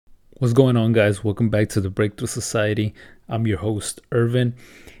What's going on, guys? Welcome back to the Breakthrough Society. I'm your host, Irvin,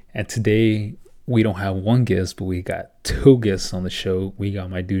 and today we don't have one guest, but we got two guests on the show. We got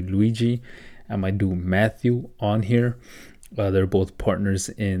my dude Luigi and my dude Matthew on here. They're both partners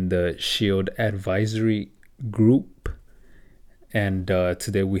in the Shield Advisory Group, and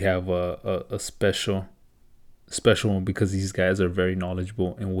today we have a special one because these guys are very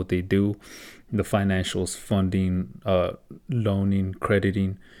knowledgeable in what they do, the financials, funding, loaning,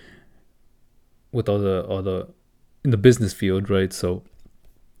 crediting, with all the in the business field, right? So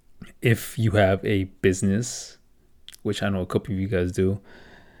if you have a business, which I know a couple of you guys do,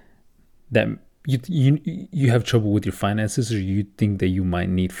 that you have trouble with your finances, or you think that you might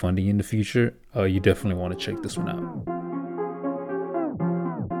need funding in the future, you definitely want to check this one out.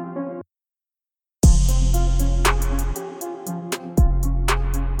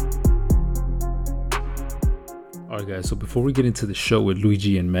 All right, guys. So before we get into the show with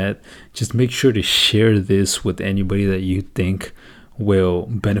Luigi and Matt, just make sure to share this with anybody that you think will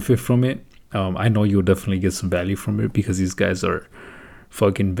benefit from it. I know you'll definitely get some value from it because these guys are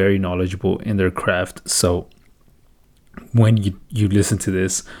fucking very knowledgeable in their craft. So when you listen to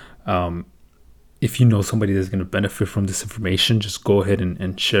this, if you know somebody that's going to benefit from this information, just go ahead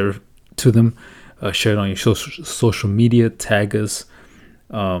and share to them. Share it on your social media, tag us.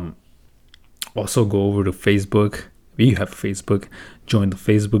 Also go over to Facebook. If you have Facebook, join the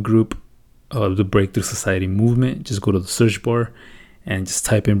Facebook group of the Breakthrough Society Movement. Just go to the search bar and just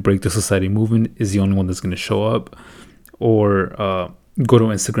type in Breakthrough Society Movement is the only one that's going to show up. Or go to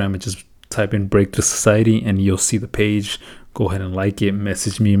Instagram and just type in Breakthrough Society and you'll see the page. Go ahead and like it,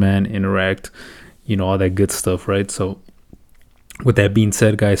 message me, man, interact, all that good stuff, right? So with that being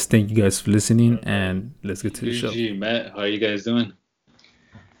said, guys, thank you guys for listening, and let's get to the show. GG, Matt, how are you guys doing?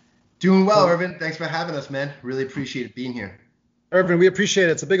 Doing well, Irvin. Thanks for having us, man. Really appreciate it being here. Irvin, we appreciate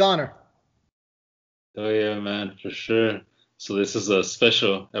it. It's a big honor. Oh yeah, man, for sure. So this is a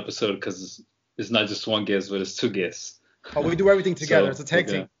special episode because it's not just one guest, but it's two guests. Oh, we do everything together. It's a tag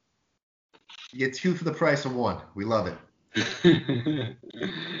team. You get two for the price of one. We love it.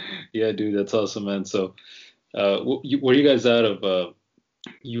 Yeah, dude, that's awesome, man. So, were you guys out of?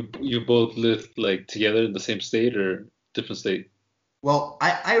 You both lived like together in the same state or different state? Well,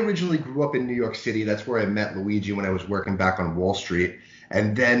 I originally grew up in New York City. That's where I met Luigi when I was working back on Wall Street.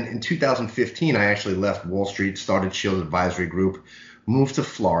 And then in 2015, I actually left Wall Street, started Shield Advisory Group, moved to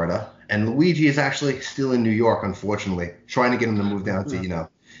Florida. And Luigi is actually still in New York, unfortunately, trying to get him to move down to,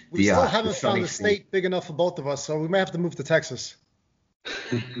 We still haven't found a state state big enough for both of us, so we might have to move to Texas.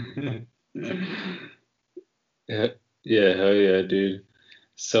 Yeah, yeah, hell yeah, dude.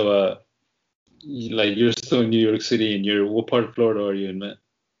 So, like you're still in New York City, and what part of Florida are you in, Matt?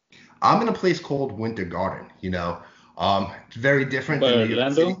 I'm in a place called Winter Garden. It's very different By than New York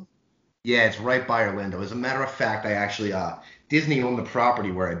City. Orlando? Yeah, it's right by Orlando. As a matter of fact, I actually Disney owned the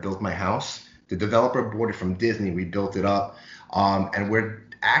property where I built my house. The developer bought it from Disney. We built it up, and we're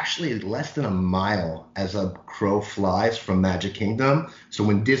actually less than a mile as a crow flies from Magic Kingdom. So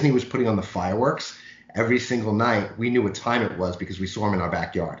when Disney was putting on the fireworks, every single night we knew what time it was because we saw them in our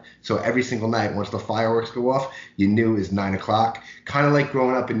backyard. So every single night, once the fireworks go off, you knew it was 9 o'clock. Kind of like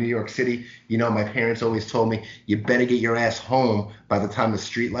growing up in New York City. My parents always told me, you better get your ass home by the time the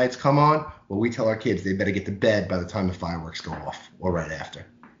street lights come on. Well, we tell our kids they better get to bed by the time the fireworks go off or right after.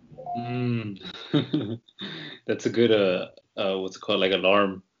 Mm. That's a good what's it called, like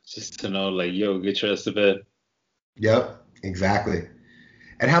alarm, just to know, like, yo, get your ass to bed. Yep, exactly.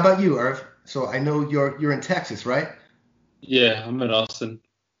 And how about you, Irv? So I know you're in Texas, right? Yeah, I'm in Austin.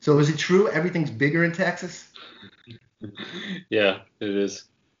 So is it true everything's bigger in Texas? Yeah, it is.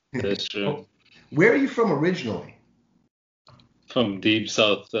 That's true. Where are you from originally? From deep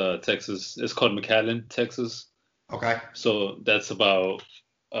South Texas. It's called McAllen, Texas. Okay. So that's about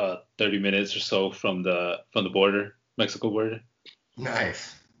 30 minutes or so from the border, Mexico border.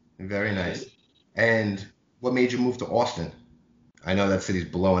 Nice. Very nice. And what made you move to Austin? I know that city's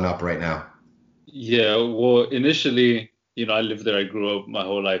blowing up right now. Yeah, well, initially, I lived there. I grew up my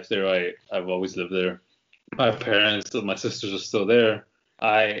whole life there. I've always lived there. My parents and my sisters are still there.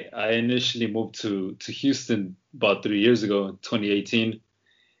 I initially moved to Houston about 3 years ago in 2018,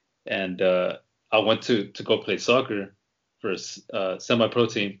 and I went to go play soccer for a semi-pro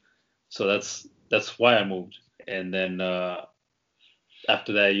team. So that's why I moved. And then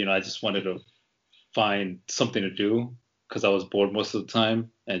after that, I just wanted to find something to do because I was bored most of the time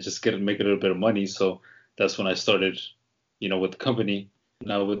and just make a little bit of money. So that's when I started, with the company,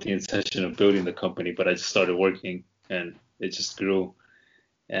 not with the intention of building the company, but I just started working and it just grew.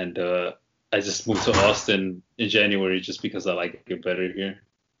 And I just moved to Austin in January just because I like it better here.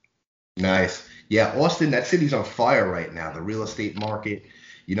 Nice. Yeah, Austin, that city's on fire right now. The real estate market.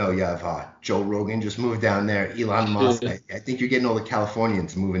 You know, you have Joe Rogan just moved down there. Elon Musk. Yeah. I think you're getting all the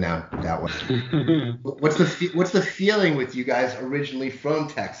Californians moving down that way. What's the feeling with you guys originally from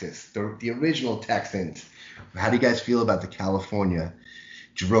Texas, the original Texans? How do you guys feel about the California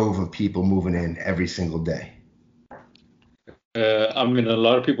drove of people moving in every single day? I mean, a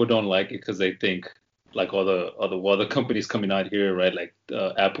lot of people don't like it because they think like all the companies coming out here, right? Like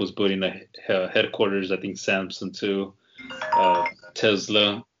Apple's building a headquarters. I think Samsung too,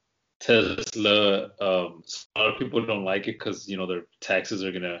 Tesla. A lot of people don't like it because their taxes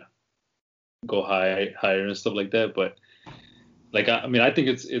are gonna go higher and stuff like that. But like I mean, I think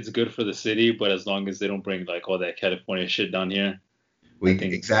it's good for the city, but as long as they don't bring like all that California shit down here, I think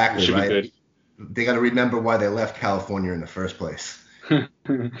it Exactly should be right. good. They got to remember why they left California in the first place.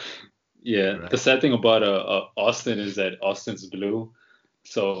 Yeah, Right. the sad thing about Austin is that Austin's blue.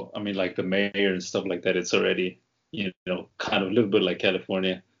 So I mean, like the mayor and stuff like that, it's already kind of a little bit like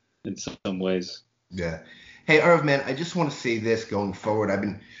California in some ways. Yeah. Hey, Irv, man, I just want to say this going forward. I've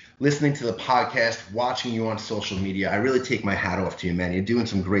been listening to the podcast, watching you on social media. I really take my hat off to you, man. You're doing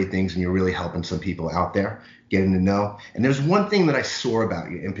some great things and you're really helping some people out there getting to know. And there's one thing that I saw about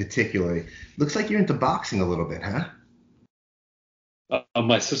you in particular. Looks like you're into boxing a little bit, huh?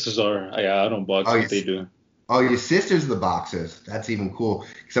 My sisters are. I don't box, Oh, but they do. your sister's the boxers. That's even cool.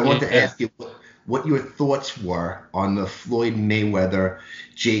 Because I wanted to Yeah. ask you what your thoughts were on the Floyd Mayweather,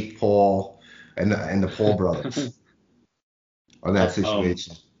 Jake Paul, and the Paul brothers on that Um,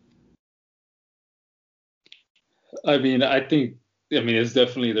 situation. I mean, it's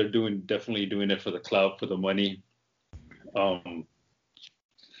definitely definitely doing it for the clout, for the money. Um,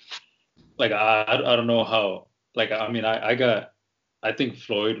 like I don't know how. Like I mean, I think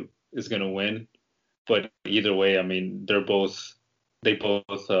Floyd is gonna win, but either way, I mean, they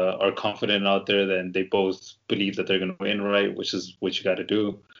both are confident out there, then they both believe that they're gonna win, right? Which is what you got to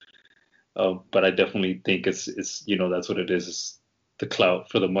do. But I definitely think it's that's what it is. It's the clout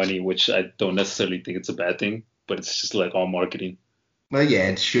for the money, which I don't necessarily think it's a bad thing, but it's just like all marketing. Well, yeah,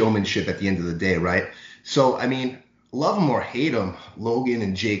 it's showmanship at the end of the day, right? So, I mean, love them or hate them, Logan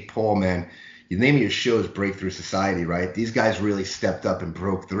and Jake Paul, man. The name of your show is Breakthrough Society, right? These guys really stepped up and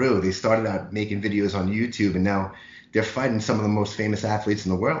broke through. They started out making videos on YouTube, and now they're fighting some of the most famous athletes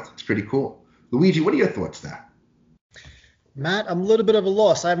in the world. It's pretty cool. Luigi, what are your thoughts there? Matt, I'm a little bit of a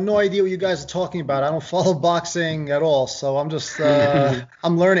loss. I have no idea what you guys are talking about. I don't follow boxing at all, so I'm just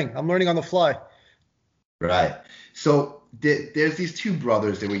I'm learning. I'm learning on the fly. Right. So there's these two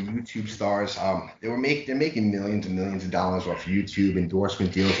brothers. They were YouTube stars. They're making millions and millions of dollars off YouTube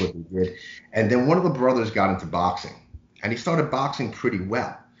endorsement deals, what they did. And then one of the brothers got into boxing, and he started boxing pretty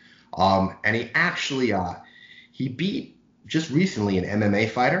well. And he actually he beat just recently an MMA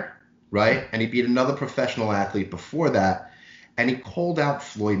fighter, right? And he beat another professional athlete before that, and he called out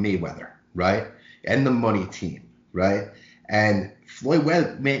Floyd Mayweather, right? And the money team, right? And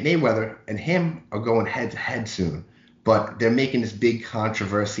Mayweather and him are going head to head soon, but they're making this big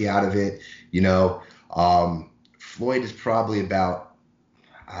controversy out of it. You know, Floyd is probably about,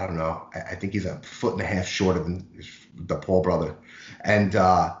 I don't know, I think he's a foot and a half shorter than the Paul brother. And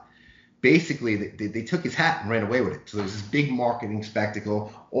basically they took his hat and ran away with it. So there's this big marketing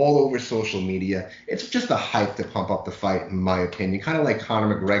spectacle all over social media. It's just a hype to pump up the fight, in my opinion. Kind of like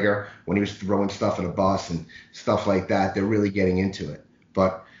Conor McGregor when he was throwing stuff in a bus and stuff like that. They're really getting into it.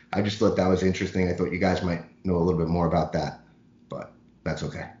 But I just thought that was interesting. I thought you guys might know a little bit more about that, but that's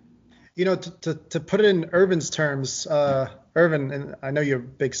okay. You know, to put it in Irvin's terms, Irvin, and I know you're a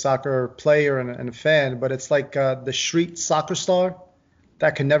big soccer player and a fan, but it's like the street soccer star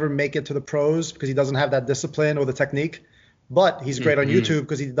that can never make it to the pros because he doesn't have that discipline or the technique. But he's great on Hmm. YouTube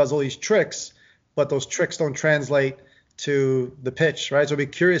because he does all these tricks, but those tricks don't translate to the pitch, right? So I'd be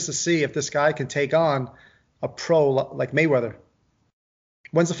curious to see if this guy can take on a pro like Mayweather.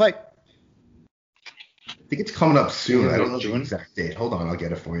 When's the fight? I think it's coming up I think soon. it's I don't like know the June. exact date. Hold on, I'll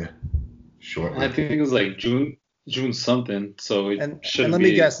get it for you I shortly. think it was like June something. So it And let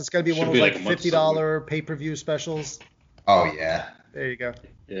me guess, it's got to be one should of be those like like a month or something. $50 pay-per-view specials. Oh yeah. There you go.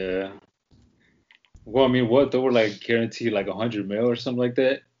 Yeah. Well, I mean, what they were like guaranteed like 100 mil or something like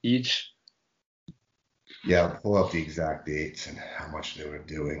that each. Yeah, I'll pull up the exact dates and how much they were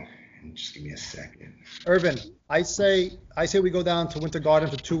doing. And just give me a second. Irvin, I say we go down to Winter Garden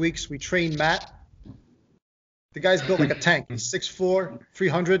for 2 weeks. We train Matt. The guy's built like a tank. He's 6'4",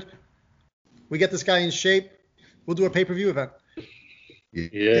 300. We get this guy in shape. We'll do a pay-per-view event. Yeah,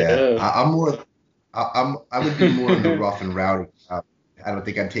 Yeah. I'm more. I would be more in the rough and rowdy. I don't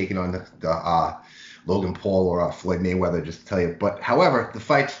think I'm taking on the Logan Paul or Floyd Mayweather, just to tell you. But however, the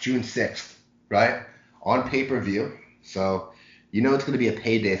fight's June 6th, right? On pay-per-view. So you know it's going to be a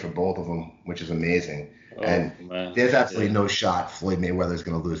payday for both of them, which is amazing. Oh, And man. there's absolutely no shot Floyd Mayweather is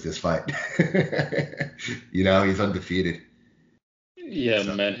going to lose this fight. You know, he's undefeated. Yeah,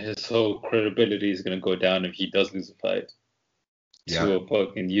 So- man, his whole credibility is gonna go down if he does lose a fight Yeah. to a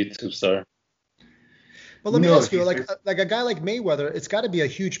fucking YouTube star. But let me Who knows? ask you, He's like a guy like Mayweather, it's got to be a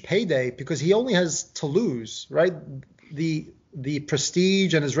huge payday because he only has to lose, right? The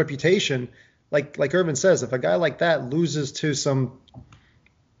prestige and his reputation, like Irvin says, if a guy like that loses to some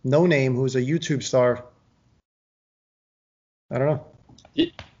no name who's a YouTube star, I don't know.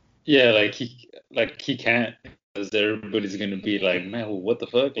 Yeah, like he can't, because everybody's gonna be like, man, well, what the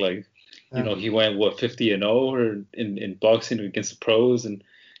fuck? Like, Yeah. he went what 50-0 or in boxing against the pros, and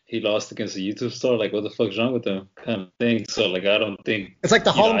he lost against a YouTube star. Like, what the fuck's wrong with them? Kind of thing. So like, I don't think It's like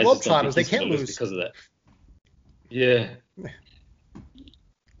the Harlem I just don't Globetrotters; think they he's gonna can't lose. because of that. Yeah.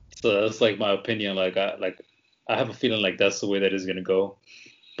 So that's like my opinion. I have a feeling like that's the way that is gonna go.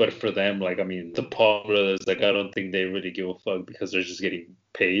 But for them, like, I mean, the Paul brothers, like, I don't think they really give a fuck because they're just getting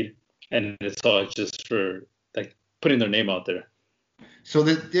paid, and it's all just for like putting their name out there. So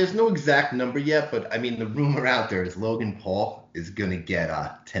there's no exact number yet, but I mean, the rumor out there is Logan Paul is going to get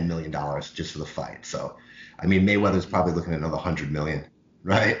 $10 million just for the fight. So, I mean, Mayweather's probably looking at another $100 million,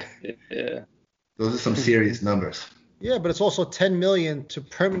 right? Yeah. Those are some serious numbers. Yeah, but it's also 10 million to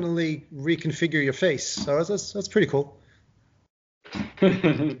permanently reconfigure your face. So that's pretty cool.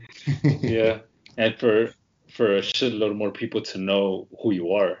 Yeah, and for a shitload more people to know who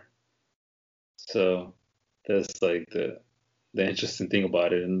you are. So that's like the interesting thing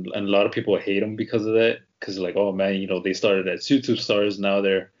about it, and a lot of people hate them because of that, because like, oh man, they started as YouTube stars, now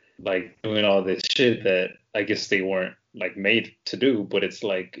they're like doing all this shit that I guess they weren't like made to do. But it's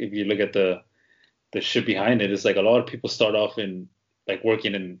like, if you look at the shit behind it, it's like a lot of people start off in like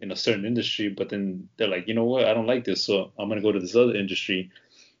working in a certain industry, but then they're like, you know what, I don't like this, so I'm gonna go to this other industry,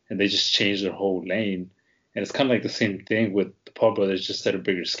 and they just change their whole lane. And it's kind of like the same thing with the Paul brothers, just at a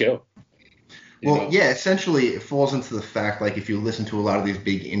bigger scale. Well, yeah, essentially it falls into the fact, like, if you listen to a lot of these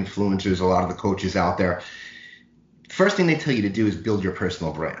big influencers, a lot of the coaches out there, first thing they tell you to do is build your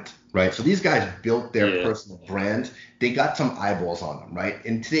personal brand, right? So these guys built their personal brand. They got some eyeballs on them, right?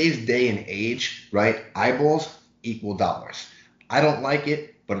 In today's day and age, right, eyeballs equal dollars. I don't like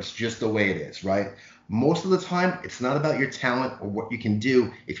it, but it's just the way it is, right? Most of the time, it's not about your talent or what you can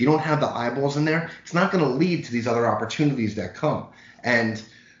do. If you don't have the eyeballs in there, it's not going to lead to these other opportunities that come. And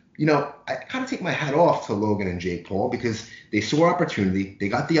I kind of take my hat off to Logan and Jake Paul, because they saw opportunity. They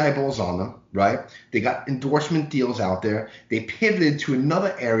got the eyeballs on them, right? They got endorsement deals out there. They pivoted to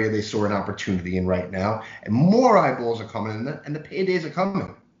another area they saw an opportunity in right now, and more eyeballs are coming in, and the paydays are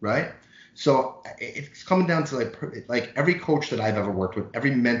coming, right? So it's coming down to like every coach that I've ever worked with,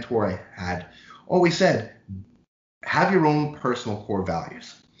 every mentor I had, always said, have your own personal core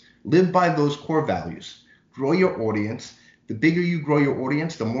values. Live by those core values. Grow your audience. The bigger you grow your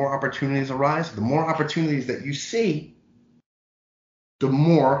audience, the more opportunities arise. The more opportunities that you see, the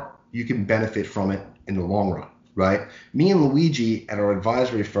more you can benefit from it in the long run, right? Me and Luigi at our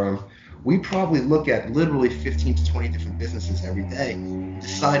advisory firm, we probably look at literally 15 to 20 different businesses every day,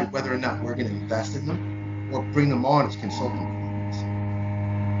 decide whether or not we're going to invest in them or bring them on as consulting companies,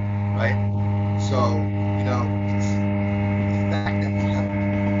 right? So, it's the fact that we have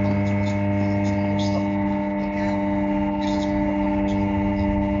come to us with some more stuff to look at, gives us more opportunity,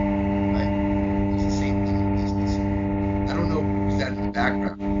 right? It's the same thing in business. I don't know who's that in the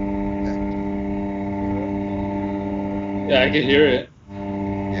background. Yeah, I can hear it.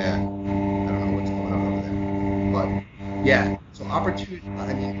 Yeah, I don't know what's going on over there, but yeah. So opportunity.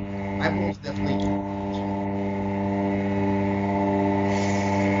 I mean, I most definitely.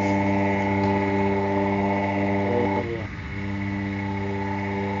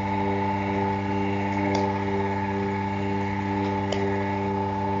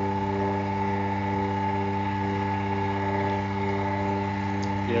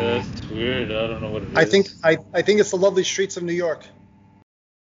 Yeah, that's weird. I don't know what it is. I think it's the lovely streets of New York.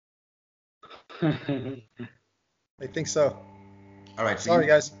 I think so. All right. So Sorry,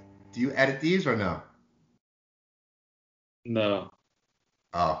 guys. Do you edit these or no? No.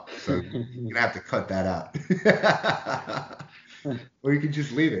 Oh, so you're gonna have to cut that out, or you can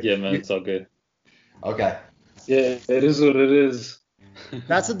just leave it. Yeah, man, it's all good. Okay. Yeah, it is what it is.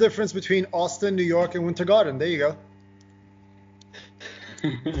 That's the difference between Austin, New York, and Winter Garden. There you go.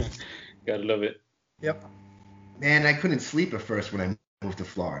 Gotta love it. Yep. Man, I couldn't sleep at first when I moved to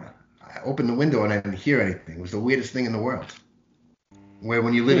Florida. I opened the window and I didn't hear anything. It was the weirdest thing in the world. Where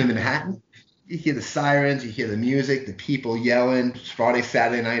when you live in Manhattan, You hear the sirens, you hear the music, the people yelling. Friday,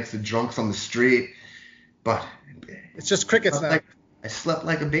 Saturday nights, the drunks on the street. But it's just crickets now. I slept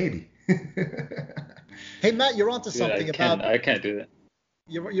like a baby. Hey Matt, you're onto something I can't do that.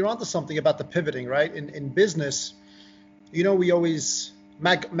 You're onto something about the pivoting, right? In business, we always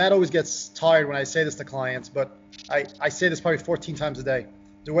Matt always gets tired when I say this to clients, but I say this probably 14 times a day.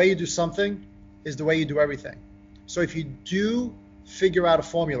 The way you do something is the way you do everything. So if you do figure out a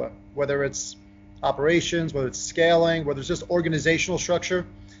formula, whether it's operations, whether it's scaling, whether it's just organizational structure,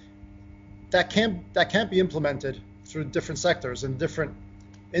 that can't be implemented through different sectors and different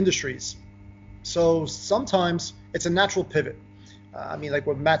industries. So sometimes it's a natural pivot. Like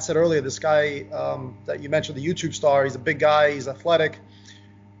what Matt said earlier, this guy that you mentioned, the YouTube star, he's a big guy, he's athletic.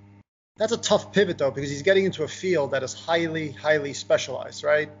 That's a tough pivot though, because he's getting into a field that is highly, highly specialized,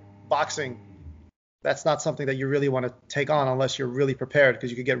 right? Boxing, that's not something that you really want to take on unless you're really prepared,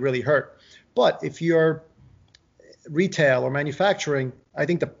 because you could get really hurt. But if you're retail or manufacturing, I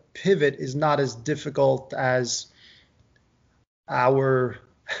think the pivot is not as difficult as I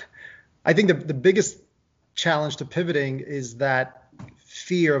think the biggest challenge to pivoting is that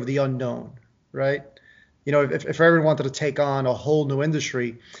fear of the unknown, right? If everyone wanted to take on a whole new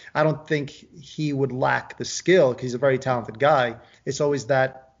industry, I don't think he would lack the skill, because he's a very talented guy. It's always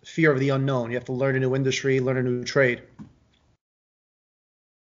that fear of the unknown. You have to learn a new industry, learn a new trade.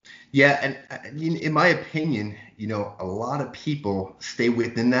 Yeah, and in my opinion, a lot of people stay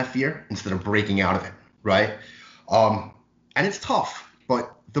within that fear instead of breaking out of it, right? And it's tough,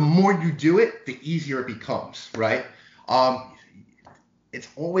 but the more you do it, the easier it becomes, right? It's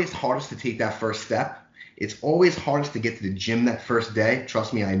always hardest to take that first step. It's always hardest to get to the gym that first day.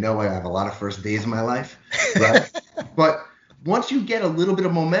 Trust me, I know I have a lot of first days in my life, right? But once you get a little bit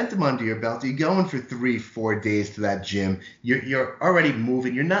of momentum under your belt, you're going for 3-4 days to that gym. You're already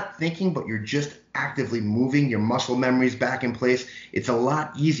moving. You're not thinking, but you're just actively moving. Your muscle memory's back in place. It's a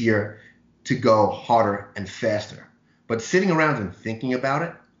lot easier to go harder and faster. But sitting around and thinking about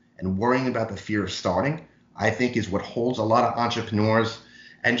it and worrying about the fear of starting, I think is what holds a lot of entrepreneurs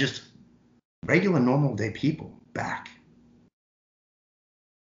and just regular normal day people back.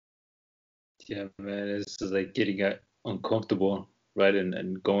 Yeah, man, it's just like getting uncomfortable, right?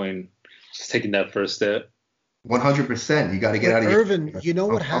 And going, just taking that first step. 100%. You got to get out of your Irvin, you know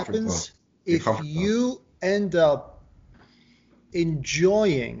what happens if you end up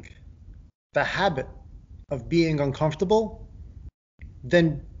enjoying the habit of being uncomfortable,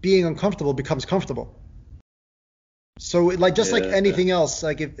 then being uncomfortable becomes comfortable. So like anything else,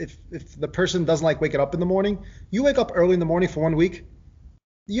 like if the person doesn't like waking up in the morning, you wake up early in the morning for 1 week,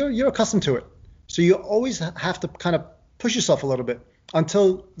 you're accustomed to it. So you always have to kind of push yourself a little bit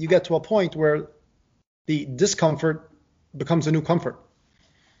until you get to a point where the discomfort becomes a new comfort.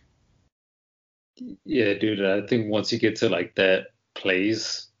 Yeah, dude, I think once you get to like that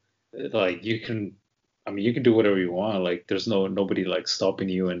place, like you can do whatever you want. Like there's nobody like stopping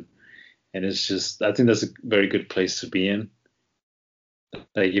you, and it's just, I think that's a very good place to be in.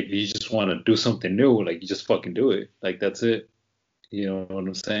 Like if you just want to do something new, like you just fucking do it. Like that's it. You know what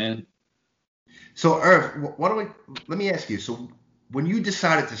I'm saying? So Irv, let me ask you. So when you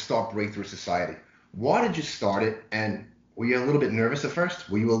decided to start Breakthrough Society, why did you start it? And were you a little bit nervous at first?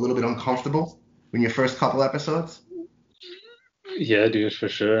 Were you a little bit uncomfortable in your first couple episodes? Yeah, dude, for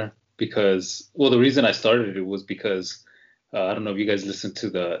sure. Because, well, the reason I started it was because I don't know if you guys listen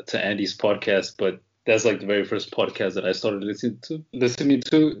to Andy's podcast, but that's like the very first podcast that I started listening to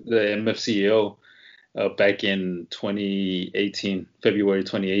the MFCEO back in 2018, February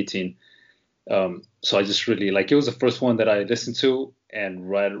 2018. So I just really like, it was the first one that I listened to, and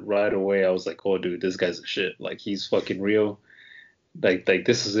right away I was like, oh dude, this guy's a shit. Like he's fucking real. Like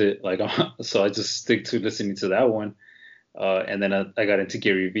this is it. Like so I just stick to listening to that one. And then I got into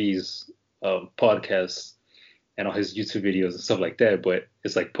Gary Vee's podcast and all his YouTube videos and stuff like that. But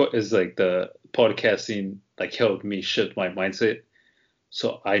it's like the podcasting like helped me shift my mindset.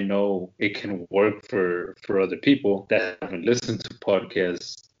 So I know it can work for other people that haven't listened to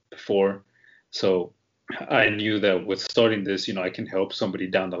podcasts before. So I knew that with starting this, I can help somebody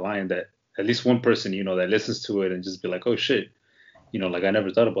down the line, that at least one person, that listens to it and just be like, oh shit, like I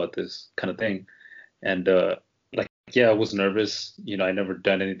never thought about this kind of thing. And yeah, I was nervous. I never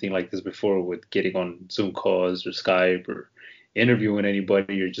done anything like this before, with getting on Zoom calls or Skype or interviewing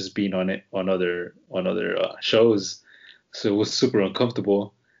anybody or just being on other shows. So it was super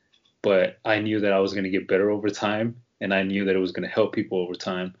uncomfortable, but I knew that I was going to get better over time, and I knew that it was going to help people over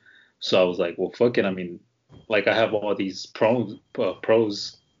time. So I was like, well, fuck it. I mean, like I have all these pros,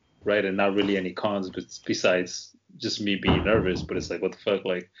 right, and not really any cons, but besides just me being nervous. But it's like, what the fuck,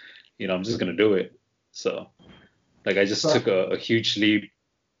 like, I'm just gonna do it. So like I just took a huge leap.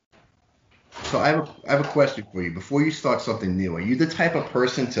 So I have a question for you. Before you start something new, are you the type of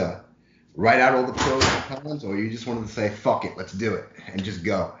person to write out all the pros and cons, or you just wanted to say, fuck it, let's do it, and just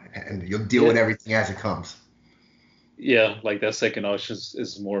go, and you'll deal with everything as it comes? Yeah, like that second option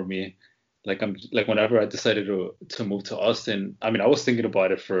is more me. Like I'm like whenever I decided to move to Austin, I mean I was thinking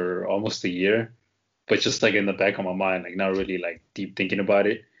about it for almost a year, but just like in the back of my mind, like not really like deep thinking about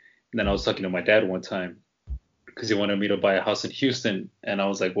it. And then I was talking to my dad one time because he wanted me to buy a house in Houston, and I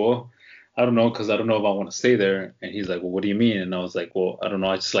was like, well, I don't know because I don't know if I want to stay there. And he's like, well, what do you mean? And I was like, well, I don't know,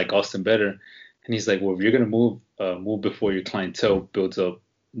 I just like Austin better. And he's like, well, if you're gonna move before your clientele builds up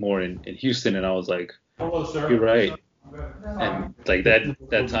more in Houston. And I was like, Hello, sir. you're right. And like that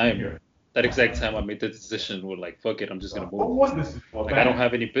exact time I made the decision with like, fuck it, I'm just gonna What move. was this? Like I don't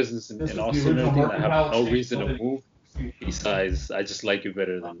have any business in This is the Austin or original anything. I Market have House no change reason to building. move besides I just like you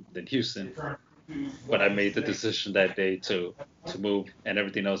better than Houston. But I made the decision that day to move, and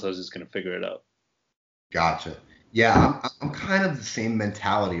everything else I was just gonna figure it out. Gotcha. Yeah, I'm kind of the same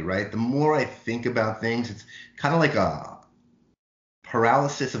mentality, right? The more I think about things, it's kind of like a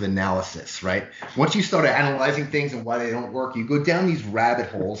paralysis of analysis, right? Once you start analyzing things and why they don't work, you go down these rabbit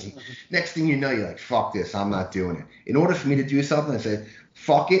holes, and next thing you know, you're like, fuck this, I'm not doing it. In order for me to do something, I say,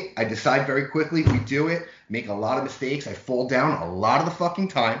 fuck it, I decide very quickly, we do it, make a lot of mistakes, I fall down a lot of the fucking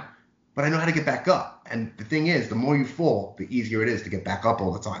time, but I know how to get back up. And the thing is, the more you fall, the easier it is to get back up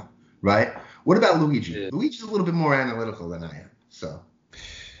all the time, right? What about Luigi? Yeah. Luigi's a little bit more analytical than I am, so.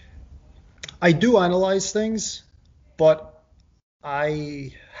 I do analyze things, but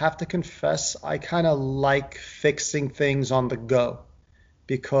I have to confess, I kind of like fixing things on the go,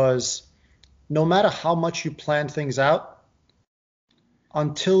 because no matter how much you plan things out,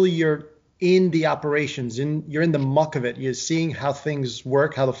 until you're in the operations, you're in the muck of it, you're seeing how things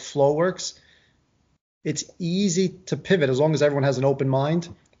work, how the flow works, it's easy to pivot as long as everyone has an open mind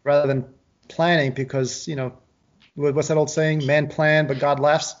rather than planning, because, what's that old saying? Man planned, but God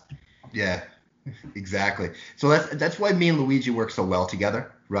laughs. Yeah, exactly. So that's why me and Luigi work so well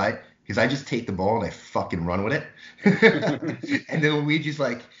together, right? Because I just take the ball and I fucking run with it. And then Luigi's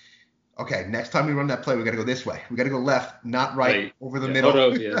like, okay, next time we run that play, we got to go this way. We got to go left, not right, over the middle.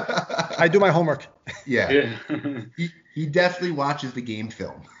 Hold up, yeah. I do my homework. Yeah. He definitely watches the game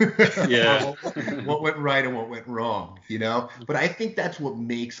film. Yeah. What went right and what went wrong, But I think that's what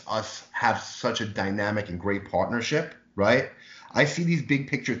makes us have such a dynamic and great partnership, right? I see these big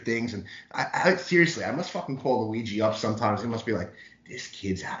picture things, and I seriously, I must fucking call Luigi up sometimes. He must be like, this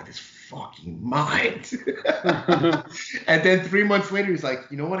kid's out of his fucking mind. And then 3 months later, he's like,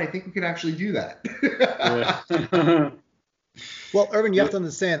 you know what? I think we could actually do that. Yeah. Well, Irvin, you have to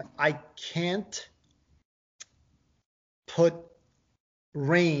understand, I can't put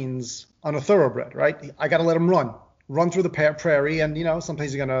reins on a thoroughbred, right? I got to let him run through the prairie, and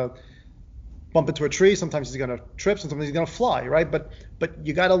sometimes he's gonna bump into a tree, sometimes he's gonna trip, sometimes he's gonna fly, right? But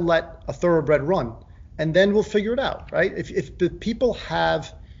you got to let a thoroughbred run, and then we'll figure it out, right? If the people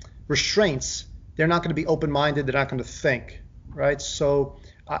have restraints, they're not going to be open-minded, they're not going to think, right? So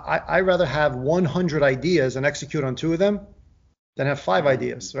I rather have 100 ideas and execute on 2 of them than have 5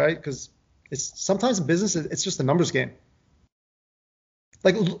 ideas, right? Because sometimes in business it's just a numbers game.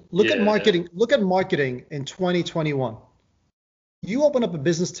 Like look at marketing. Look at marketing in 2021. You open up a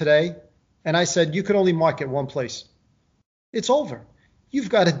business today, and I said you could only market one place. It's over. You've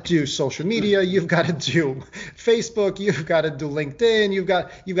got to do social media. You've got to do Facebook. You've got to do LinkedIn. You've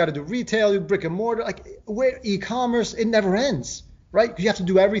got to do retail, brick and mortar. Like where e-commerce, it never ends, right? You have to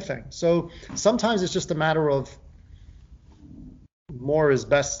do everything. So sometimes it's just a matter of more is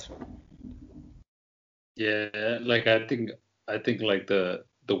best. Yeah, like I think like the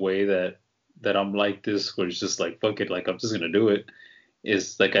way that I'm like this, where it's just like fuck it, like I'm just gonna do it,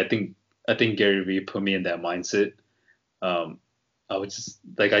 is like I think Gary Vee put me in that mindset. I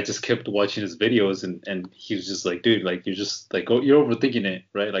just kept watching his videos, and he was just like, dude, like you're just like you're overthinking it,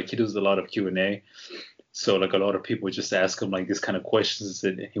 right? Like he does a lot of Q&A, so like a lot of people just ask him like these kind of questions,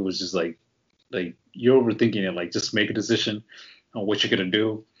 and he was just like you're overthinking it, like just make a decision on what you're gonna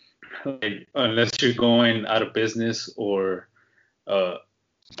do. Like, unless you're going out of business or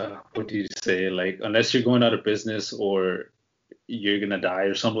what do you say? Like unless you're going out of business or you're gonna die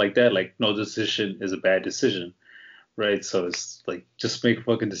or something like that. Like no decision is a bad decision, right? So it's like just make a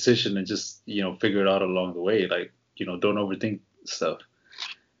fucking decision and just figure it out along the way. Like don't overthink stuff.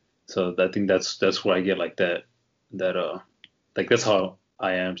 So I think that's where I get like that like that's how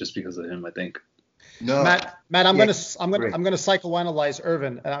I am just because of him, I think. No, Matt, I'm gonna psychoanalyze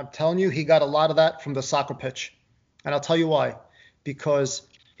Irvin, and I'm telling you, he got a lot of that from the soccer pitch, and I'll tell you why. Because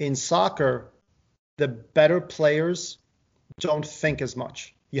in soccer, the better players don't think as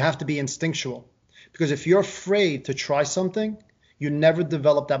much. You have to be instinctual. Because if you're afraid to try something, you never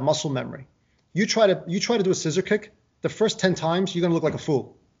develop that muscle memory. You try to do a scissor kick, the first 10 times, you're going to look like a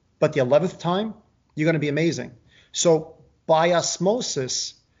fool. But the 11th time, you're going to be amazing. So by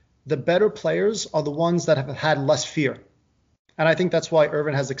osmosis, the better players are the ones that have had less fear. And I think that's why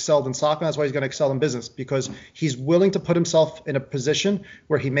Earvin has excelled in soccer. And that's why he's going to excel in business, because he's willing to put himself in a position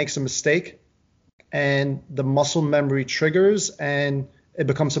where he makes a mistake and the muscle memory triggers and it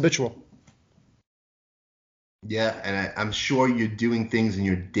becomes habitual. Yeah, and I'm sure you're doing things in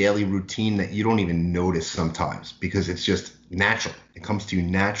your daily routine that you don't even notice sometimes because it's just natural. It comes to you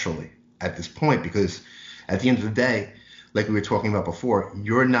naturally at this point because at the end of the day, like we were talking about before,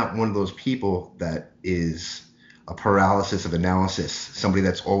 you're not one of those people that is a paralysis of analysis, somebody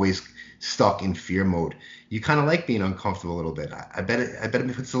that's always stuck in fear mode. You kind of like being uncomfortable a little bit. I bet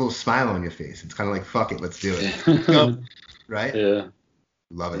it puts a little smile on your face. It's kind of like, fuck it, let's do it. Right? Yeah.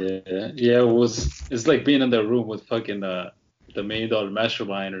 Love it. Yeah. It's like being in that room with fucking the $1 million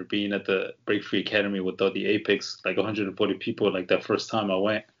mastermind, or being at the Break Free Academy with all the Apex, like 140 people, like that first time I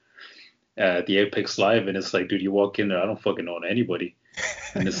went at the Apex Live, and it's like, dude, you walk in there, I don't fucking know anybody,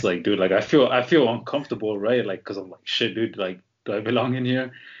 and it's like, dude, like I feel uncomfortable, right? Like, cause I'm like, shit, dude, like, do I belong in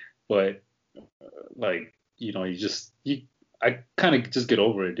here? But like, I kind of just get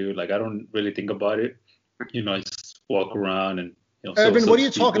over it, dude. Like, I don't really think about it. I just walk around and. Earvin, what are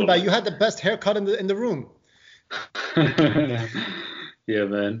you talking about? You had the best haircut in the room. Yeah,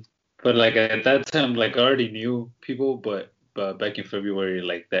 man. But like at that time, like I already knew people, but back in February,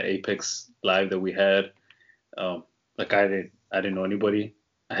 like that Apex Live that we had, like I didn't know anybody.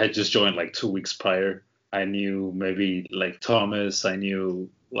 I had just joined like 2 weeks prior. I knew maybe like Thomas. I knew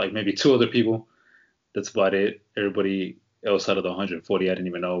like maybe 2 other people. That's about it. Everybody else out of the 140, I didn't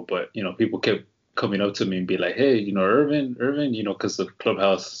even know. But people kept coming up to me and be like, hey, Earvin, because of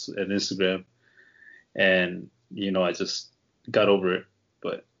Clubhouse and Instagram. And, I just got over it.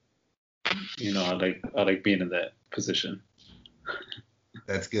 But, I like being in that position.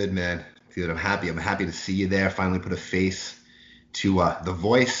 That's good, man. Dude, I'm happy. I'm happy to see you there. Finally put a face to the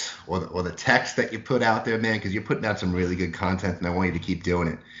voice or the text that you put out there, man, because you're putting out some really good content, and I want you to keep doing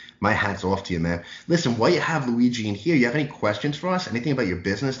it. My hat's off to you, man. Listen, while you have Luigi in here, you have any questions for us? Anything about your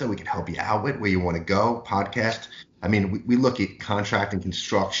business that we can help you out with, where you want to go, podcast? I mean, we look at contract and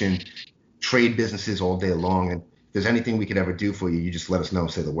construction, trade businesses all day long, and if there's anything we could ever do for you, you just let us know,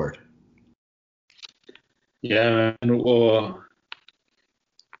 say the word. Yeah, man. Well,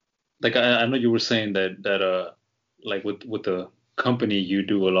 like I know you were saying that like with the company, you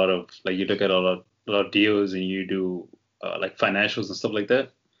do a lot of, like, you look at a lot of deals, and you do like financials and stuff like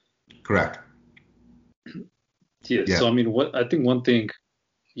that. Correct. Yeah. So I mean, one thing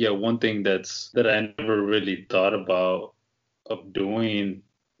that I never really thought about of doing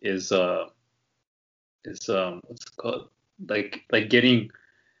is what's it called, like getting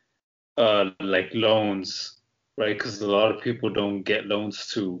like loans, right? Because a lot of people don't get loans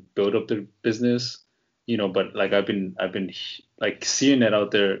to build up their business, but like I've been like seeing it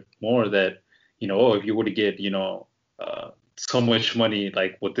out there more that if you were to get so much money,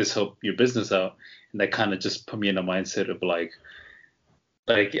 like, would this help your business out? And that kind of just put me in a mindset of like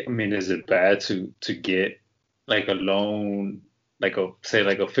I mean, is it bad to get like a loan, like say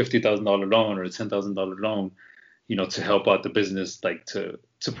like a $50,000 loan or a $10,000 loan, to help out the business, like to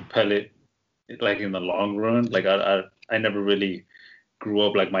propel it, like in the long run? Like I never really grew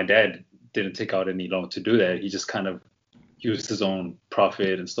up, like my dad didn't take out any loan to do that. He just kind of used his own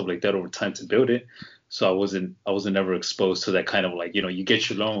profit and stuff like that over time to build it. So I wasn't ever exposed to that kind of like, you get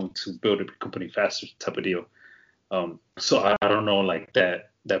your loan to build a company faster type of deal. So I don't know, like that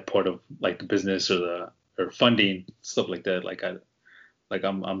part of like the business or funding, stuff like that.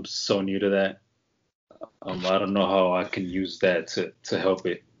 I'm so new to that. I don't know how I can use that to help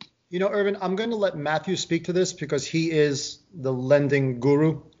it. Earvin, I'm going to let Matthew speak to this because he is the lending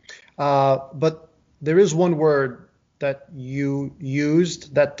guru. But there is one word that you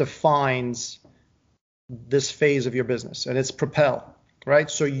used that defines this phase of your business, and it's propel,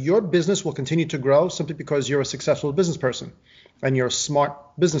 right? So your business will continue to grow simply because you're a successful business person and you're a smart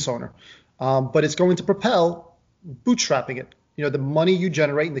business owner. But it's going to propel bootstrapping it. The money you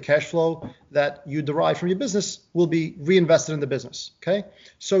generate and the cash flow that you derive from your business will be reinvested in the business, okay?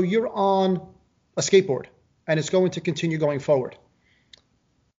 So you're on a skateboard and it's going to continue going forward.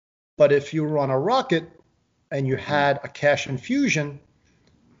 But if you were on a rocket and you had a cash infusion,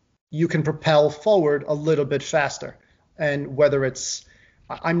 you can propel forward a little bit faster. And whether it's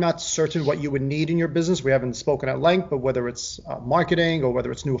I'm not certain what you would need in your business. We haven't spoken at length, but whether it's marketing or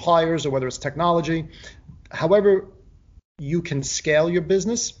whether it's new hires or whether it's technology, however you can scale your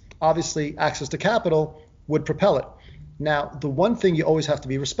business, obviously access to capital would propel it. Now, the one thing you always have to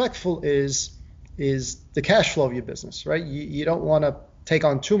be respectful is the cash flow of your business, right? You don't want to take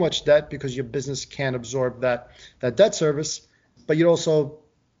on too much debt because your business can't absorb that debt service, but you also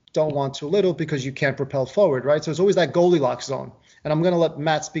don't want too little because you can't propel forward, right? So it's always that Goldilocks zone. And I'm going to let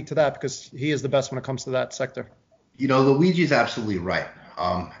Matt speak to that because he is the best when it comes to that sector. You know, Luigi's absolutely right.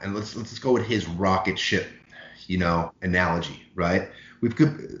 And let's go with his rocket ship, analogy, right?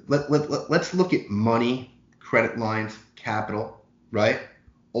 Let's look at money, credit lines, capital, right?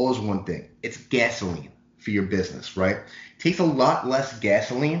 All is one thing. It's gasoline for your business, right? It takes a lot less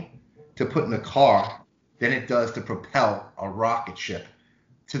gasoline to put in a car than it does to propel a rocket ship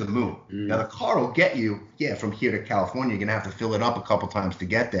to the moon. Now, the car will get you, from here to California. You're going to have to fill it up a couple times to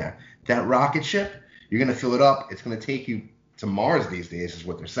get there. That rocket ship, you're going to fill it up. It's going to take you to Mars these days is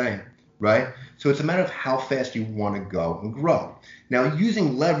what they're saying, right? So it's a matter of how fast you want to go and grow. Now,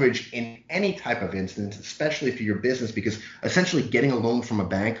 using leverage in any type of instance, especially for your business, because essentially getting a loan from a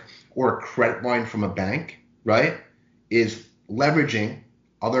bank or a credit line from a bank, right, is leveraging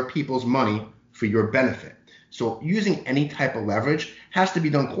other people's money for your benefit. So using any type of leverage has to be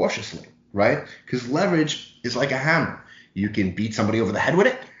done cautiously, right? Because leverage is like a hammer. You can beat somebody over the head with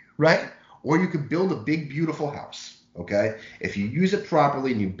it, right? Or you could build a big, beautiful house, okay? If you use it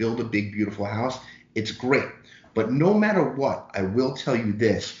properly and you build a big, beautiful house, it's great. But no matter what, I will tell you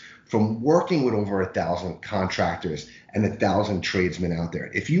this, from working with over 1,000 contractors and 1,000 tradesmen out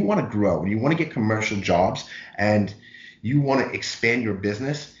there, if you want to grow and you want to get commercial jobs and you want to expand your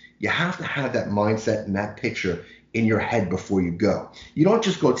business, you have to have that mindset and that picture in your head before you go. You don't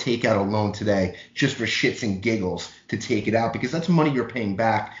just go take out a loan today just for shits and giggles to take it out, because that's money you're paying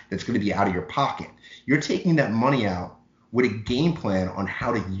back that's going to be out of your pocket. You're taking that money out with a game plan on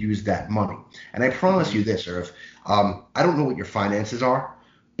how to use that money. And I promise you this, Irv, I don't know what your finances are,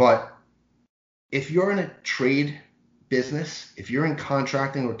 but if you're in a trade business, if you're in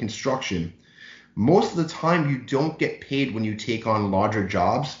contracting or construction, most of the time you don't get paid when you take on larger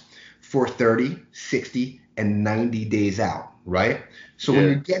jobs for 30, 60, and 90 days out, right? So when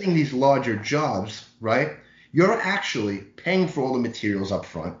you're getting these larger jobs, right, you're actually paying for all the materials up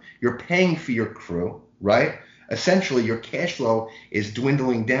front. You're paying for your crew, right? Essentially, your cash flow is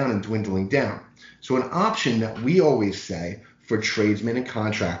dwindling down and dwindling down. So an option that we always say for tradesmen and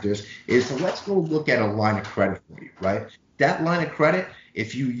contractors is to let's go look at a line of credit for you, right? That line of credit,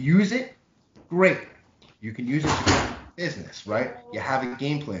 if you use it, great. You can use it to get business, right? You have a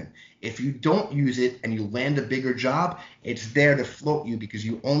game plan. If you don't use it and you land a bigger job, it's there to float you because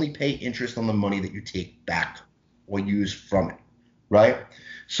you only pay interest on the money that you take back or use from it, right?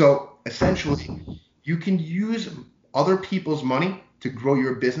 So essentially, you can use other people's money to grow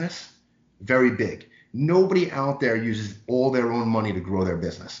your business very big. Nobody out there uses all their own money to grow their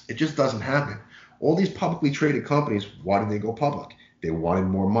business. It just doesn't happen. All these publicly traded companies, why did they go public? They wanted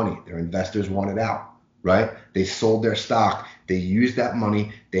more money. Their investors wanted out, right? They sold their stock. They used that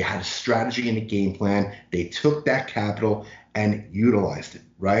money. They had a strategy and a game plan. They took that capital and utilized it,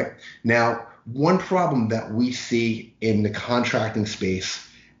 right? Now, one problem that we see in the contracting space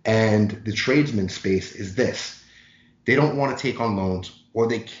and the tradesman space is this. They don't want to take on loans, or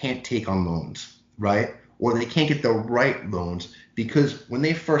they can't take on loans, right? Or they can't get the right loans because when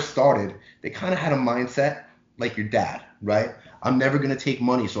they first started, they kind of had a mindset like your dad, right? I'm never going to take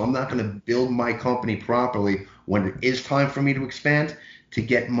money, so I'm not going to build my company properly when it is time for me to expand to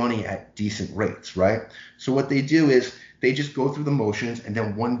get money at decent rates, right? So what they do is they just go through the motions, and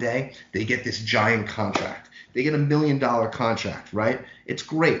then one day they get this giant contract. They get $1 million contract, right? It's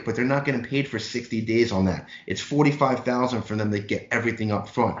great, but they're not getting paid for 60 days on that. It's $45,000 for them to get everything up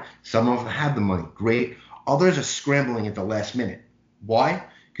front. Some of them have the money, great. Others are scrambling at the last minute. Why?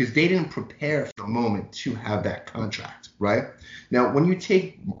 Because they didn't prepare for the moment to have that contract, right? Now, when you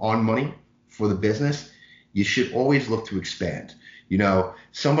take on money for the business, you should always look to expand. You know,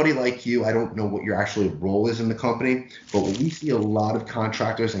 somebody like you, I don't know what your actual role is in the company, but what we see a lot of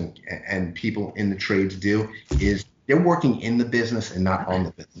contractors and people in the trades do is they're working in the business and not on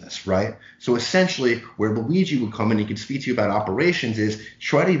the business, right? So essentially where Luigi would come in, he could speak to you about operations, is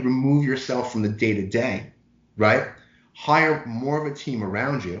try to remove yourself from the day-to-day, right? Hire more of a team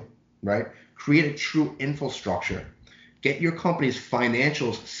around you, right? Create a true infrastructure. Get your company's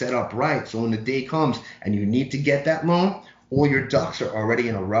financials set up right so when the day comes and you need to get that loan, all your ducks are already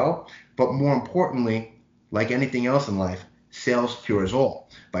in a row. But more importantly, like anything else in life, Sales cures all.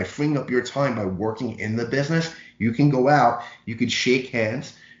 By freeing up your time by working in the business, you can go out, you could shake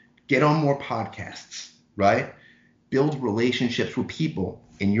hands, get on more podcasts, right? Build relationships with people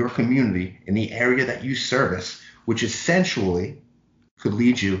in your community, in the area that you service, which essentially could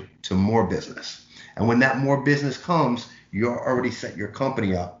lead you to more business. And when that more business comes, you're already set your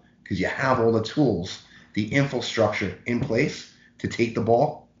company up because you have all the tools, the infrastructure in place to take the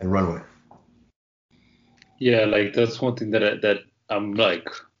ball and run with it. Yeah, like that's one thing that I'm like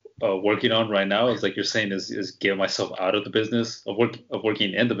working on right now. Is like you're saying is get myself out of the business of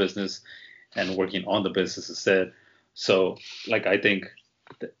working in the business and working on the business instead. So like I think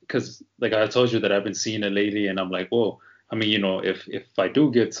because like I told you that I've been seeing it lately, and I'm like, well, I mean, if I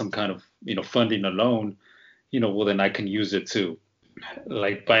do get some kind of funding, a loan, well then I can use it to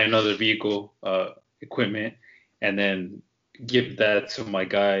like buy another vehicle, equipment, and then give that to my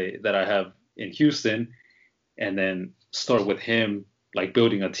guy that I have in Houston, and then start with him, like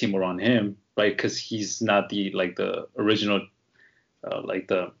building a team around him, right? Because he's not the original, like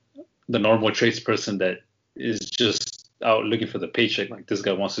the normal tradesperson that is just out looking for the paycheck. Like this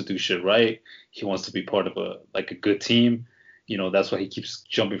guy wants to do shit right. He wants to be part of a good team. That's why he keeps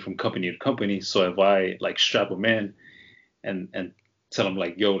jumping from company to company. So if I like strap him in and tell him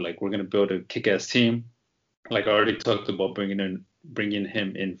like, yo, like we're gonna build a kick-ass team. Like I already talked about bringing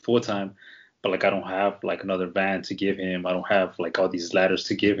him in full time, but like I don't have like another van to give him. I don't have like all these ladders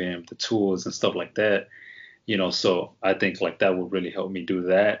to give him, the tools and stuff like that. So I think like that would really help me do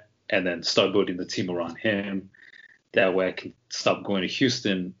that, and then start building the team around him. That way I can stop going to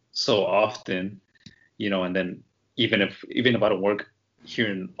Houston so often, and then even if I don't work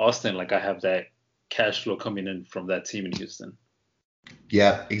here in Austin, like I have that cash flow coming in from that team in Houston.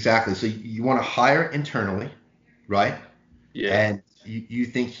 Yeah, exactly. So you want to hire internally, right? Yeah. And you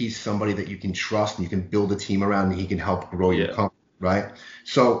think he's somebody that you can trust and you can build a team around and he can help grow your company, right?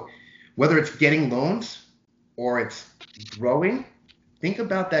 So whether it's getting loans or it's growing, think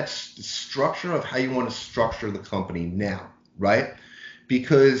about that structure of how you want to structure the company now, right?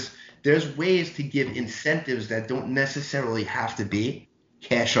 Because there's ways to give incentives that don't necessarily have to be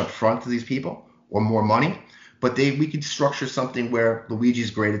cash up front to these people or more money, but we could structure something where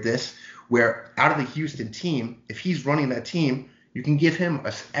Luigi's great at this, where out of the Houston team, if he's running that team, you can give him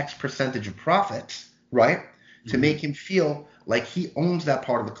a X percentage of profits, right? To make him feel like he owns that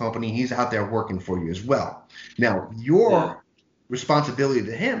part of the company. He's out there working for you as well. Now, your responsibility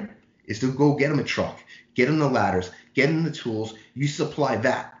to him is to go get him a truck, get him the ladders, get him the tools. You supply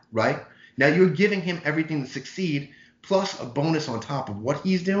that, right? Now you're giving him everything to succeed, plus a bonus on top of what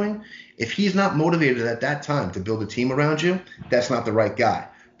he's doing. If he's not motivated at that time to build a team around you, that's not the right guy.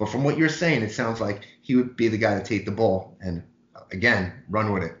 But from what you're saying, it sounds like he would be the guy to take the ball and, again,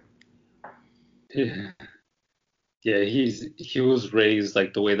 run with it. Yeah, he was raised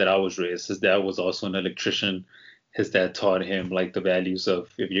like the way that I was raised. His dad was also an electrician. His dad taught him like the values of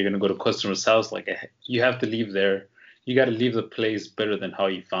if you're gonna go to a customer's house, like you have to leave there. You got to leave the place better than how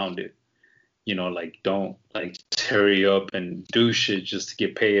you found it. Like don't like hurry up and do shit just to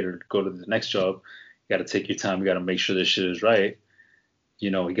get paid or go to the next job. You got to take your time. You got to make sure this shit is right.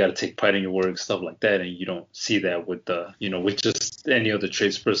 You got to take pride in your work, stuff like that. And you don't see that with with just any other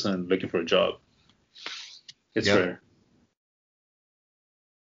tradesperson looking for a job. It's rare.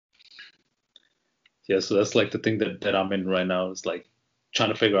 Yeah, so that's like the thing that I'm in right now is like trying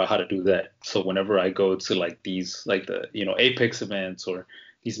to figure out how to do that. So whenever I go to like these like the Apex events or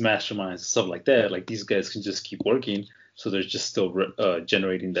these masterminds and stuff like that, like these guys can just keep working, so they're just still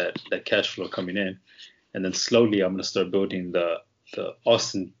generating that cash flow coming in, and then slowly I'm gonna start building the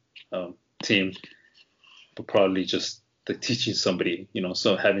Austin team, but probably just like teaching somebody,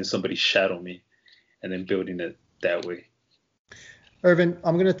 so having somebody shadow me, and then building it that way. Irvin,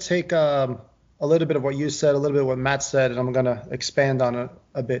 I'm gonna take a little bit of what you said, a little bit of what Matt said, and I'm gonna expand on it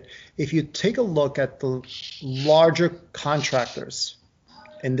a bit. If you take a look at the larger contractors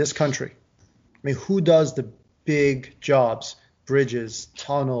in this country, I mean, who does the big jobs, bridges,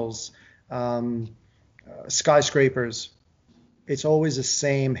 tunnels, skyscrapers? It's always the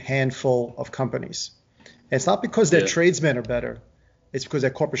same handful of companies. And it's not because their tradesmen are better, it's because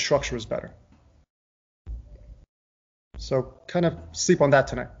their corporate structure is better. So kind of sleep on that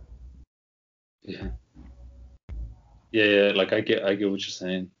tonight. Yeah, like I get what you're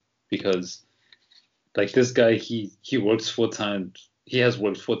saying, because like this guy, he works full time. He has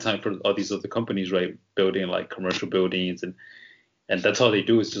worked full time for all these other companies, right? Building like commercial buildings, and that's all they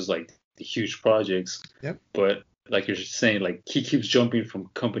do is just like the huge projects. Yep. But like you're saying, like he keeps jumping from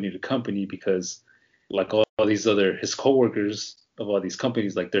company to company because like all these other his coworkers of all these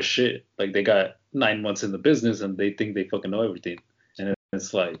companies, like they're shit. Like they got 9 months in the business and they think they fucking know everything. And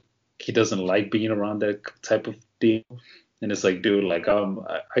it's like he doesn't like being around that type of deal. And it's like, dude, like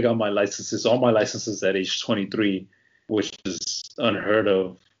I got my licenses, all my licenses at age 23, which is unheard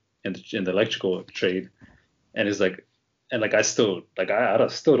of in the electrical trade. And it's like, and like I still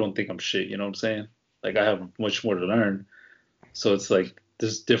still don't think I'm shit. You know what I'm saying? Like I have much more to learn. So it's like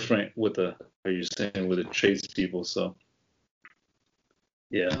this is different with what you're saying with the tradespeople. So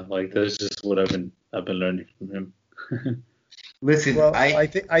yeah, like that's just what I've been learning from him. Listen, Well, I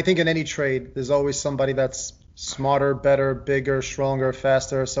think in any trade, there's always somebody that's smarter, better, bigger, stronger,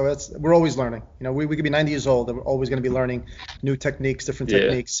 faster. So we're always learning. We could be 90 years old, and we're always going to be learning new techniques, different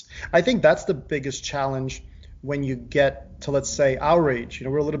techniques. I think that's the biggest challenge when you get to, let's say, our age.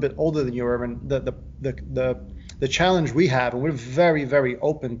 We're a little bit older than you, Irvin. The challenge we have, and we're very, very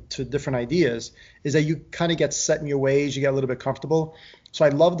open to different ideas, is that you kind of get set in your ways, you get a little bit comfortable. So I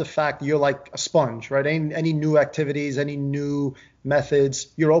love the fact that you're like a sponge, right? Any new activities, any new methods,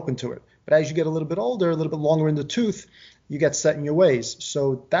 you're open to it. But as you get a little bit older, a little bit longer in the tooth, you get set in your ways.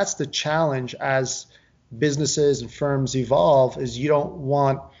 So that's the challenge as businesses and firms evolve, is you don't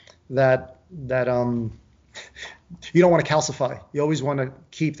want that you don't want to calcify. You always want to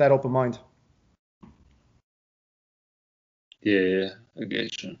keep that open mind. Yeah, I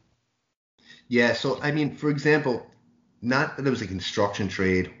get you. Yeah, so I mean, for example, not that it was a construction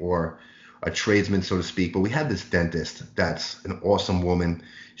trade or a tradesman, so to speak, but we had this dentist that's an awesome woman.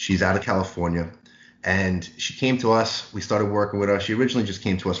 She's out of California, and she came to us. We started working with her. She originally just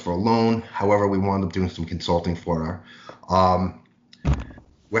came to us for a loan. However, we wound up doing some consulting for her.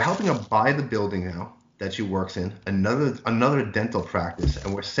 We're helping her buy the building now that she works in, another dental practice,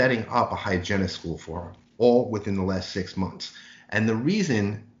 and we're setting up a hygienist school for her, all within the last 6 months. And the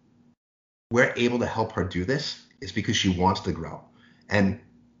reason we're able to help her do this is because she wants to grow. And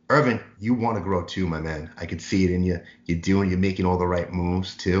Irvin, you want to grow too, my man. I could see it in you. You're making all the right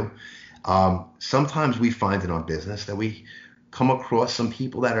moves too. Sometimes we find in our business that we come across some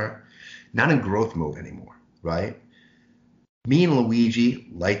people that are not in growth mode anymore, right? Me and Luigi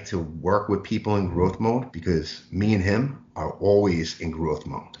like to work with people in growth mode because me and him are always in growth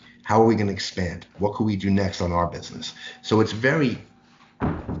mode. How are we going to expand? What could we do next on our business? So it's very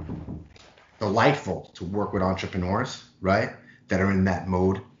delightful to work with entrepreneurs, right, that are in that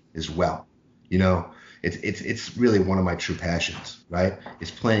mode as well. It's really one of my true passions, right?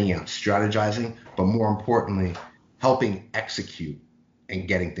 It's planning out, strategizing, but more importantly, helping execute and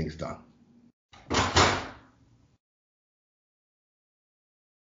getting things done.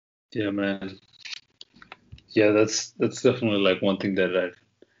 Yeah, man. Yeah, that's definitely like one thing that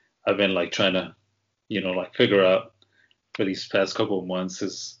I've been like trying to, like figure out for these past couple of months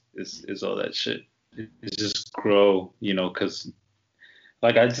is all that shit. It's just grow, because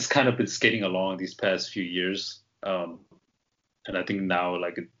like I just kind of been skating along these past few years, and I think now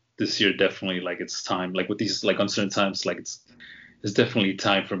like this year definitely like it's time, like with these like uncertain times, like it's definitely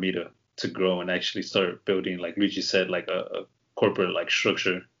time for me to grow and actually start building, like Luigi said, like a corporate like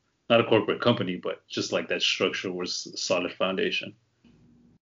structure, not a corporate company, but just like that structure was a solid foundation.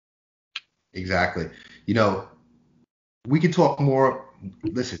 Exactly. We could talk more.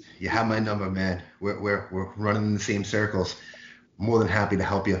 Listen, you have my number, man. We're running in the same circles. More than happy to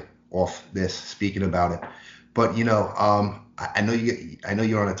help you off this, speaking about it. But I know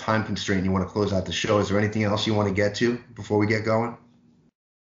you're on a time constraint. You want to close out the show. Is there anything else you want to get to before we get going?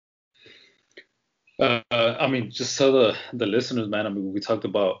 I mean, just tell the listeners, man. I mean, we talked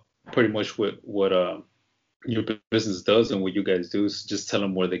about pretty much what your business does and what you guys do. So just tell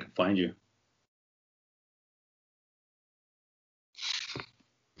them where they can find you.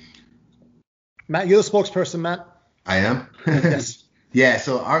 Matt, you're the spokesperson, Matt. I am? Yes. Yeah,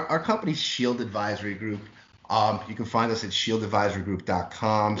 so our company's Shield Advisory Group. You can find us at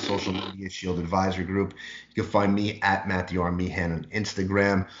shieldadvisorygroup.com, social media, Shield Advisory Group. You can find me at Matthew R. Meehan on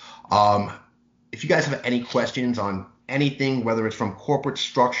Instagram. If you guys have any questions on anything, whether it's from corporate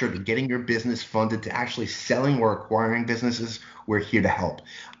structure to getting your business funded to actually selling or acquiring businesses, we're here to help.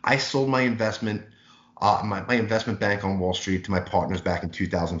 I sold my investment bank on Wall Street to my partners back in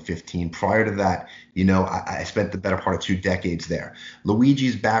 2015. Prior to that, I spent the better part of 2 decades there.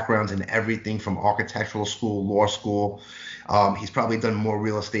 Luigi's background's in everything from architectural school, law school. He's probably done more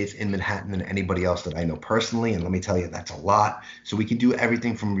real estate in Manhattan than anybody else that I know personally. And let me tell you, that's a lot. So we can do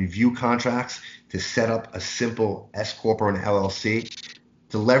everything from review contracts to set up a simple S Corp or an LLC,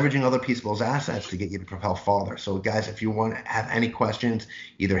 to leveraging other people's assets to get you to propel farther. So guys, if you want to have any questions,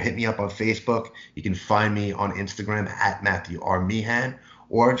 either hit me up on Facebook. You can find me on Instagram at Matthew R. Meehan,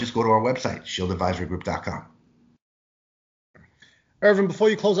 or just go to our website, shieldadvisorygroup.com. Irvin, before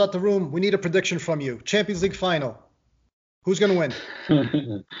you close out the room, we need a prediction from you. Champions League final. Who's going to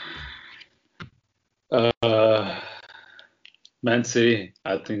win? Man City.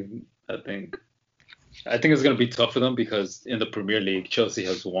 I think it's gonna be tough for them because in the Premier League, Chelsea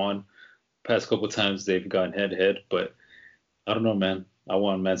has won. Past couple times they've gone head to head, but I don't know, man. I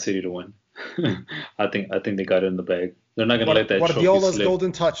want Man City to win. I think they got it in the bag. They're not gonna let that trophy Guardiola's slip.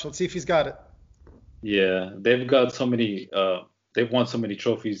 golden touch. Let's see if he's got it. Yeah, they've got so many. They've won so many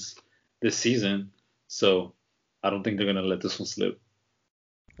trophies this season, so I don't think they're gonna let this one slip.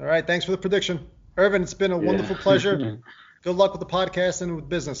 All right, thanks for the prediction, Irvin. It's been a wonderful pleasure. Good luck with the podcast and with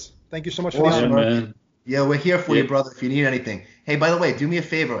business. Thank you so much for the Awesome, honor. man. Yeah, we're here for you, Yep. brother, if you need anything. Hey, by the way, do me a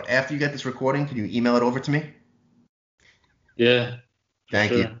favor. After you get this recording, can you email it over to me? Yeah.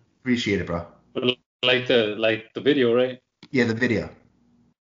 Thank Sure. you. Appreciate it, bro. But like the video, right? Yeah, the video.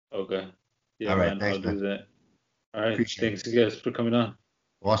 Okay. Yeah, All right, man. thanks, I'll man. do that. All right. Appreciate Thanks you guys for coming on.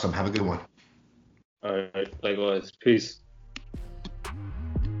 Awesome. Have a good one. All right. Likewise. Peace.